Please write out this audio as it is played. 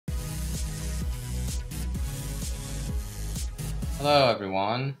Hello,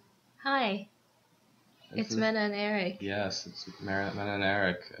 everyone. Hi, This it's is Mena and Eric. yes, it's Merriman and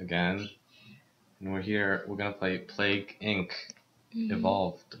Eric again, and we're here. We're gonna play Plague Inc.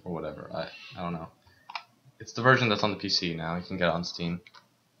 Evolved or whatever. I don't know. It's the version that's on the PC now. You can get it on Steam.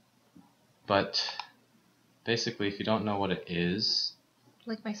 But basically, if you don't know what it is,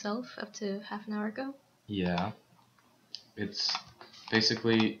 Like myself, up to half an hour ago. yeah, it's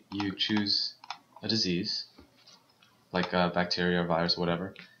basically you choose a disease, like a bacteria or virus or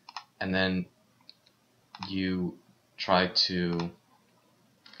whatever, and then you try to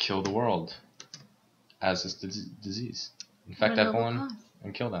kill the world as this disease. Infect everyone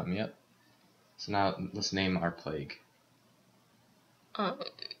and kill them, yep. So now let's name our plague. I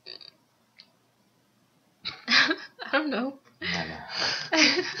don't know. No.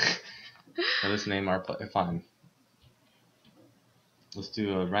 So let's name our plague. Fine. Let's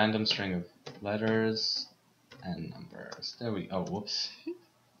do a random string of letters and numbers. There we go. Oh, whoops.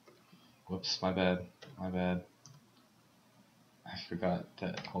 Whoops, my bad. My bad. I forgot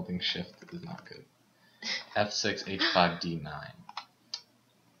that holding shift is not good. F6, H5, D9.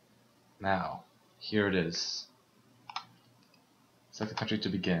 Now, here it is. Select the country to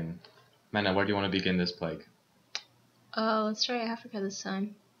begin. Mena, where do you want to begin this plague? Let's try Africa this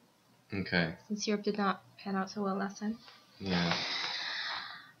time. Okay. Since Europe did not pan out so well last time. Yeah.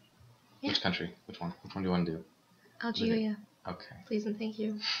 Which country? Which one? Which one do you want to do? Algeria. Okay. Please and thank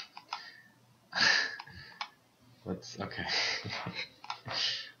you. Okay.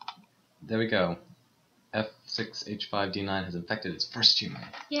 There we go. F6, H5, D9 has infected its first human.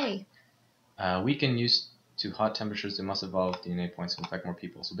 Yay. Weakened used to hot temperatures, they must evolve DNA points to infect more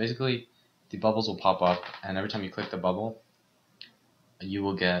people. So basically, the bubbles will pop up, and every time you click the bubble, you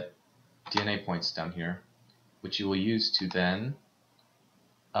will get DNA points down here, which you will use to then,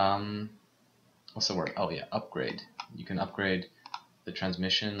 what's the word? Oh yeah, upgrade. You can upgrade the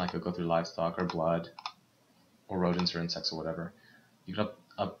transmission, like it'll go through livestock or blood, or rodents or insects or whatever. You can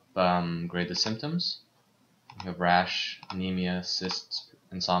upgrade the symptoms. You have rash, anemia, cysts,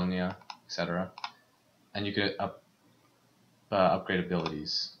 insomnia, etc. And you could upgrade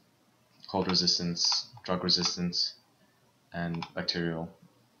abilities, cold resistance, drug resistance, and bacterial,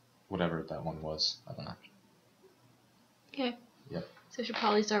 whatever that one was. I don't know. Okay. Yep. So we should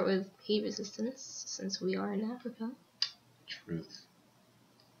probably start with heat resistance, since we are in Africa. Truth.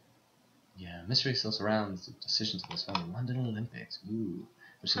 Yeah, mystery still surrounds the decision to postpone the London Olympics. Ooh.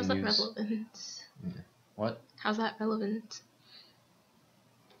 How's that relevant? Yeah. What? How's that relevant?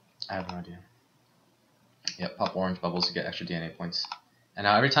 I have no idea. Yep, pop orange bubbles to get extra DNA points. And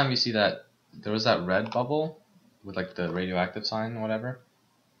now every time you see that, there was that red bubble with like the radioactive sign or whatever.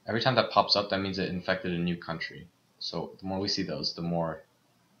 Every time that pops up, that means it infected a new country. So the more we see those, the more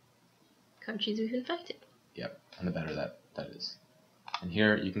countries we've infected. Yep, and the better that is. And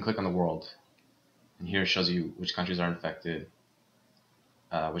here you can click on the world, and here it shows you which countries are infected,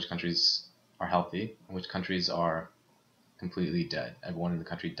 which countries are healthy, and which countries are completely dead. Everyone in the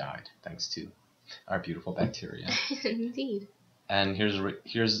country died thanks to our beautiful bacteria. Indeed. And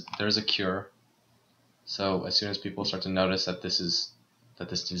there's a cure. So as soon as people start to notice that this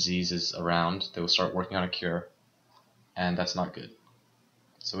disease is around, they will start working on a cure, and that's not good.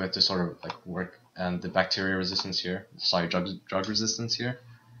 So we have to sort of like work, and the bacteria resistance here, drug resistance here,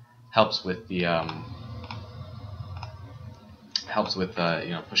 helps with the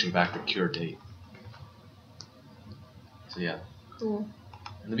pushing back the cure date. So yeah. Cool.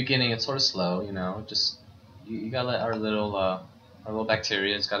 In the beginning, it's sort of slow, just you gotta let our little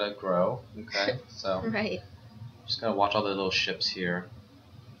bacteria's gotta grow. Okay, so right. Just gotta watch all the little ships here.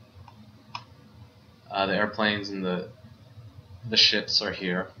 The airplanes and the ships are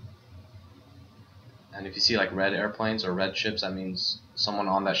here. And if you see like red airplanes or red ships, that means someone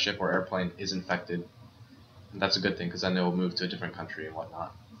on that ship or airplane is infected. And that's a good thing, because then they will move to a different country and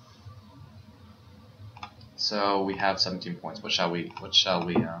whatnot. So we have 17 points. What shall we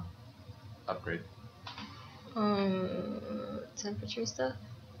upgrade? Temperature stuff?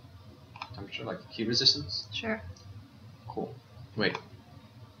 Temperature, like heat resistance? Sure. Cool. Wait.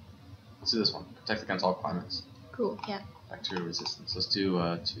 Let's do this one. Protect against all climates. Cool, yeah. Bacterial resistance. Let's do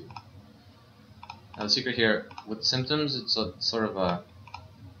 2. Now the secret here, with symptoms, it's sort of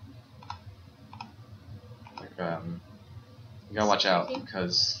you gotta watch out,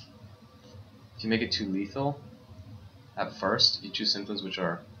 because if you make it too lethal at first, you choose symptoms which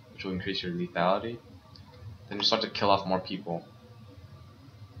will increase your lethality, then you start to kill off more people.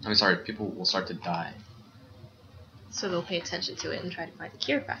 People will start to die. So they'll pay attention to it and try to find a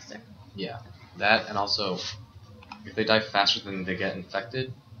cure faster. Yeah, that, and also, if they die faster than they get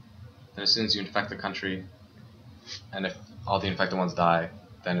infected, then as soon as you infect the country, And if all the infected ones die,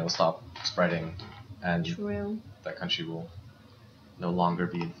 then it'll stop spreading, and True. that country will no longer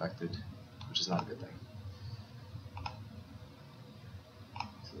be infected, which is not a good thing.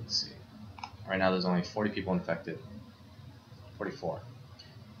 So let's see. Right now there's only 40 people infected. 44.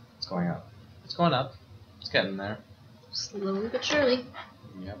 It's going up. It's going up. It's getting there. Slowly but surely.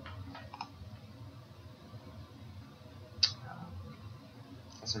 Yep.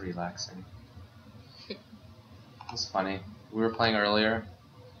 That's relaxing. It's funny. We were playing earlier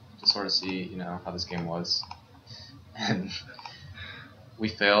to sort of see, you know, how this game was. And we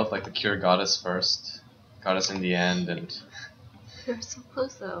failed. Like, the cure got us first. Got us in the end, and We were so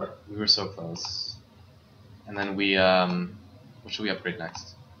close though. we were so close. And then we, what should we upgrade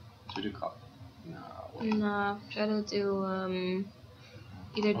next? Should we do cop? No. Wait. Nah, try to do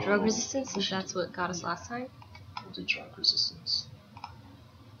either drug Oh, resistance, we since should that's what got us last time. We'll do drug resistance.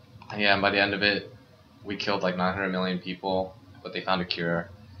 And yeah, and by the end of it, we killed like 900 million people, but they found a cure.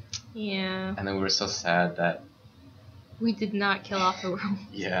 Yeah. And then we were so sad that, We did not kill off the world.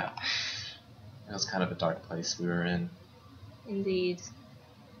 yeah, it was kind of a dark place we were in. Indeed.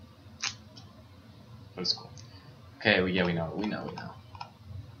 But it's cool. Okay, we know.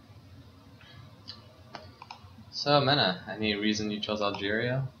 So, Mena, any reason you chose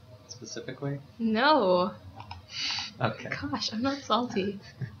Algeria specifically? No. Okay. Gosh, I'm not salty.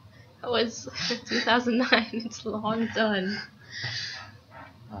 That was 2009. It's long done.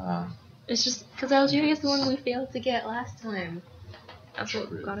 It's just because Algeria is the one we failed to get last time. That's what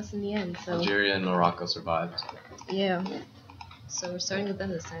True. got us in the end. So Algeria and Morocco survived. yeah. So we're starting with them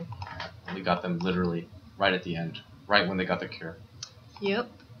this time. And we got them literally right at the end, right when they got the cure. Yep.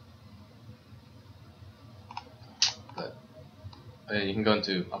 But you can go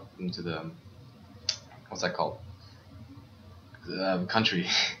up into the what's that called? The country.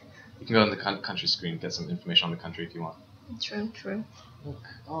 You can go in the country screen, get some information on the country if you want. True.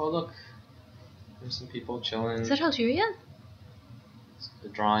 Look. There's some people chilling. Is that Algeria? It's a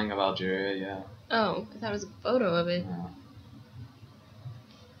drawing of Algeria, yeah. Oh, I thought it was a photo of it. Yeah.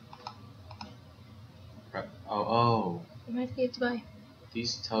 Oh. Reminds me of Dubai.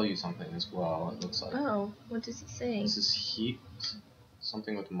 These tell you something as well, it looks like. Oh, what does it say? This is heat.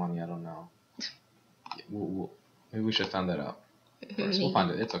 Something with money, I don't know. Yeah, maybe we should find that out first. We'll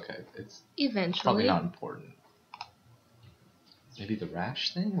find it. It's okay. It's Eventually. probably not important. Maybe the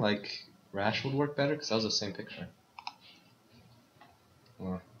rash thing? Like, rash would work better because that was the same picture.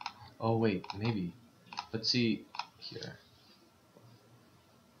 Or, oh wait, maybe. Let's see here.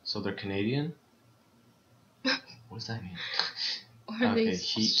 So they're Canadian? What does that mean? Or Okay, they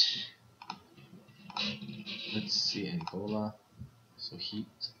heat. Let's see, Angola. So heat.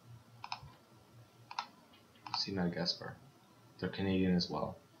 Let's see Madagascar. They're Canadian as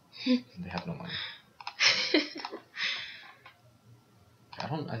well. And they have no money. I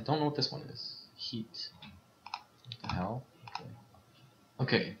don't know what this one is. Heat. What the hell?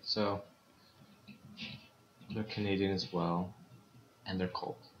 Okay, so they're Canadian as well, and they're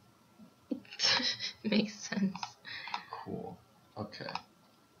cold. Makes sense. Cool. Okay.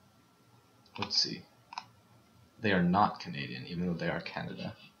 Let's see. They are not Canadian, even though they are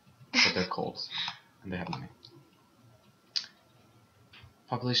Canada, but they're cold, and they have money.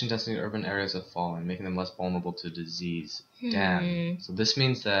 Population density in urban areas have fallen, making them less vulnerable to disease. Damn. So this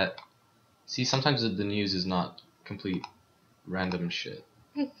means that, see, sometimes the news is not complete random shit.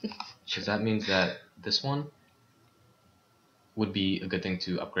 Because that means that this one would be a good thing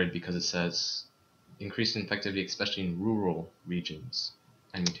to upgrade because it says increased infectivity, especially in rural regions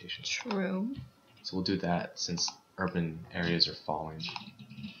and mutations. True. So we'll do that since urban areas are falling.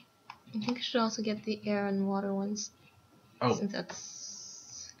 I think I should also get the air and water ones. Oh, Since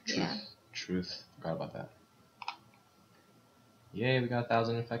that's... yeah. Truth. Forgot about that. Yay, we got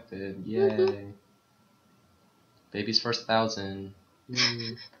 1,000 infected. Yay. Woohoo. Baby's first 1,000.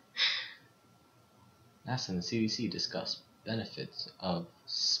 NASA and the CDC discuss benefits of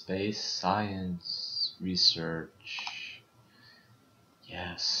space science research.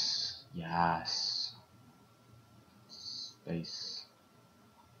 Yes. Space.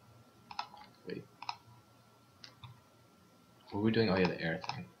 Wait. What are we doing? Oh yeah, the air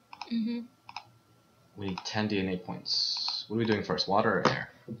thing. Mhm. We need 10 DNA points. What are we doing first, water or air?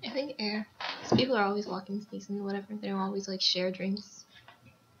 I think air. 'Cause people are always walking, sneezing, whatever. They don't always like share drinks.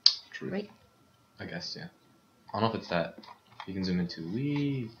 True. Right? I guess, yeah. I don't know if it's that. You can zoom into.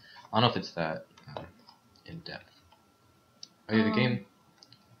 I don't know if it's that in depth. Oh yeah, the game.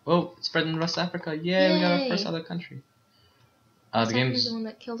 Oh, it's spread in the rest of Africa. Yay, we got our first Yay. other country. The South Africa's game's the one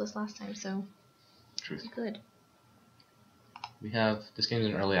that killed us last time, so truth. good. We have this game's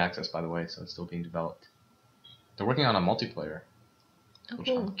in early access, by the way, so it's still being developed. They're working on a multiplayer, Oh, which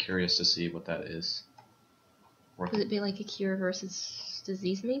cool. I'm curious to see what that is. Would it be like a cure versus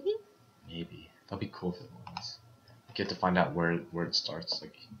disease, maybe? Maybe. That'd be cool if it was. You get to find out where it starts.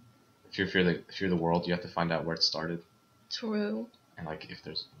 Like, if you're the world, you have to find out where it started. True. And like, if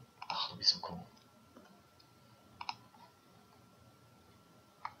there's, that'd be so cool.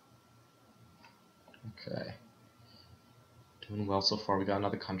 Okay. Doing well so far. We got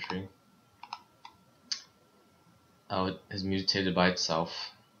another country. Oh, it has mutated by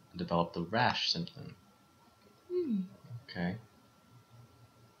itself and developed the rash symptom. Okay.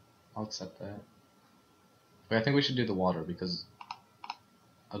 I'll accept that. But I think we should do the water because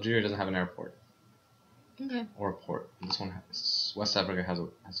Algeria doesn't have an airport. Okay. Or a port. This one has, West Africa has a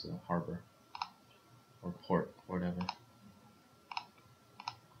harbor. Or port, or whatever.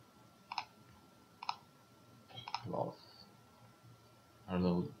 Evolve. Our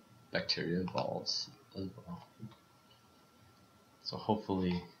little bacteria evolves as well. So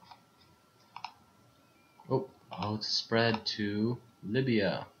hopefully... Oh, it's spread to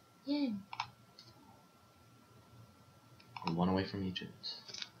Libya. Yay. We're one away from Egypt.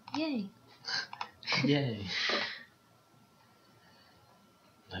 Yay. Yay.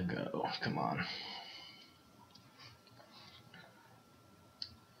 Let go. Come on.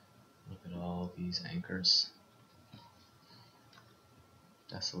 Look at all these anchors.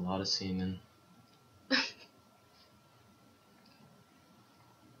 That's a lot of semen. Okay,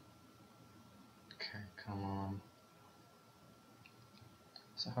 come on.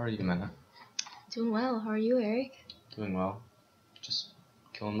 So how are you, Mena? Doing well. How are you, Eric? Doing well. Just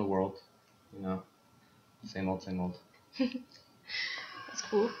killing the world. You know. Same old, same old. That's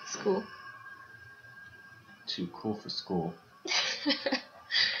cool. It's cool. Too cool for school.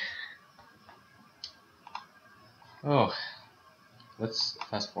 Oh. Let's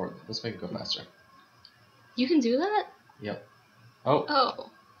fast forward. Let's make it go faster. You can do that? Yep. Oh. Oh.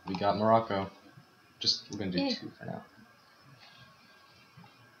 We got Morocco. We're gonna do Yay. 2 for now.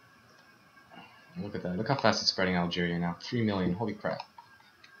 Look at that. Look how fast it's spreading Algeria now. 3 million. Holy crap.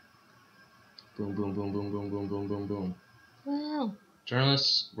 Boom, boom, boom, boom, boom, boom, boom, boom, boom. Wow.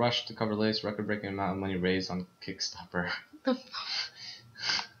 Journalists rush to cover latest record-breaking amount of money raised on Kickstarter.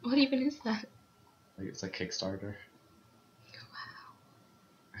 What even is that? Like it's like Kickstarter.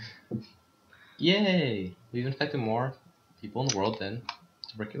 Wow. Yay! We've infected more people in the world than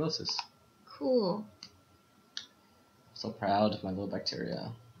tuberculosis. Cool. So proud of my little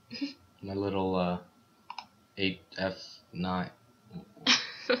bacteria. My little 8F9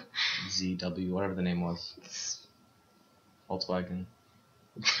 ZW, whatever the name was. Volkswagen.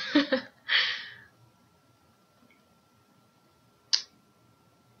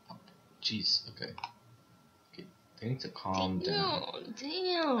 Jeez, okay. They need to calm down.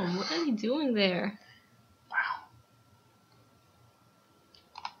 Damn, what are you doing there? Wow.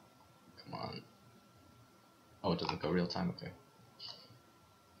 Come on. Oh, it doesn't go real time, okay.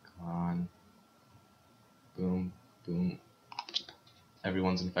 Come on. Boom, boom.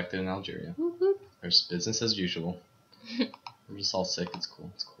 Everyone's infected in Algeria. Whoop, whoop. There's business as usual. We're just all sick, it's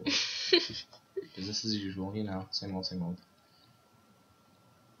cool, it's cool. Business as usual, you know, same old, same old.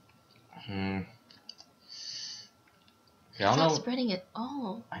 Okay, I don't It's know. not spreading at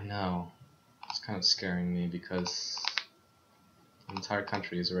all. I know. It's kind of scaring me because the entire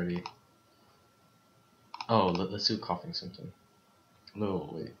country is already... Oh, let's do a coughing symptom. No,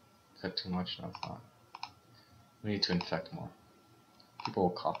 wait. Is that too much? No, it's not. We need to infect more. People will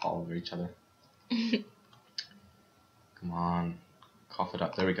cough all over each other. Come on. Cough it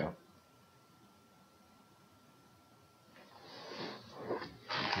up. There we go.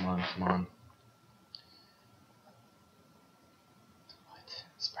 Come on, come on. What?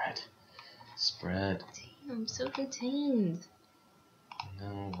 Spread. Spread. Damn, I'm so contained. I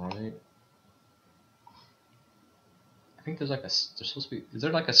know, right? I think there's supposed to be... Is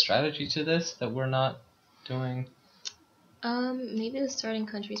there like a strategy to this that we're not doing? Maybe the starting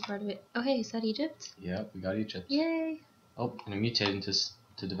country is part of it. Oh, hey, is that Egypt? Yep, we got Egypt. Yay. Oh, and it mutated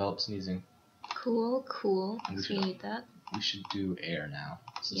to develop sneezing. Cool, cool. And We need that. We should do air now,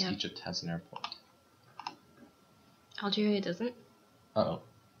 since Yeah. Egypt has an airport. Algeria doesn't. Uh-oh.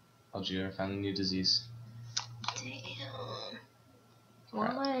 Algeria found a new disease. Damn.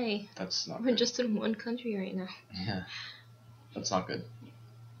 Why? That's not We're good. just in one country right now. Yeah. That's not good.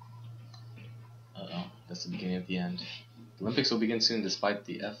 Uh-oh. That's the beginning of the end. The Olympics will begin soon despite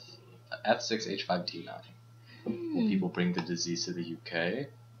the F6H5T9. Will people bring the disease to the UK?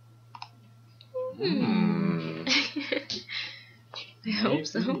 I hope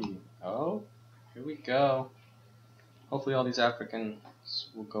so. Oh, here we go. Hopefully all these Africans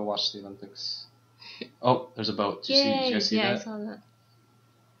will go watch the Olympics. Oh, there's a boat. Did you guys see yeah, I that? saw that.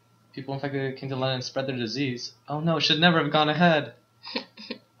 People infected came to London and spread their disease. Oh no, it should never have gone ahead.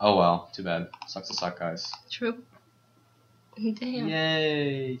 Oh well, too bad. Sucks to suck, guys. True. Damn.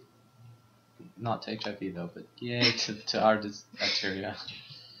 Yay! Not to HIV though, but yay to our bacteria.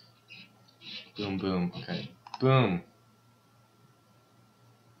 Boom, boom. Okay. Boom.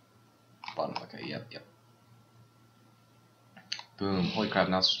 Bottom. Okay, yep. Boom. Holy crap,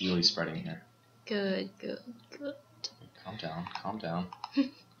 now it's really spreading here. Good. Calm down.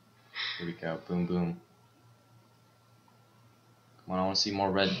 Here we go. Boom, boom. Come on, I want to see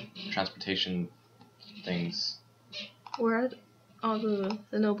more red transportation things. Where are all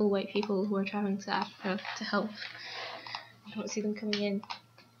the noble white people who are traveling to Africa to help? I don't see them coming in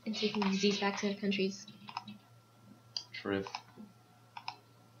and taking disease back to their countries. Truth.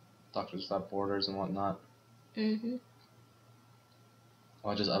 Doctors Without Borders and whatnot. Mm-hmm.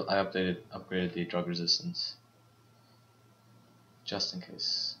 Well, I upgraded the drug resistance. Just in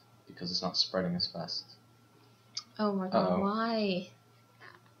case. Because it's not spreading as fast. Oh my god, why?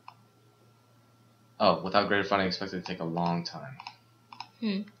 Oh, without greater funding, expected to take a long time.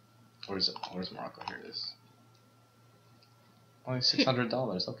 Where's Morocco? Here it is. Only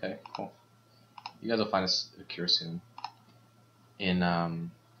 $600. Okay, cool. You guys will find a cure soon. In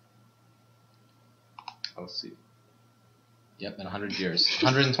let's see. Yep, in 100 years.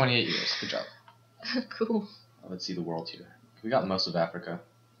 128 years. Good job. Cool. Let's see the world here. We got most of Africa.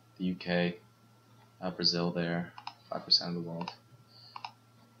 The UK, Brazil there. 5% of the world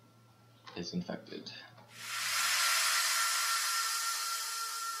is infected.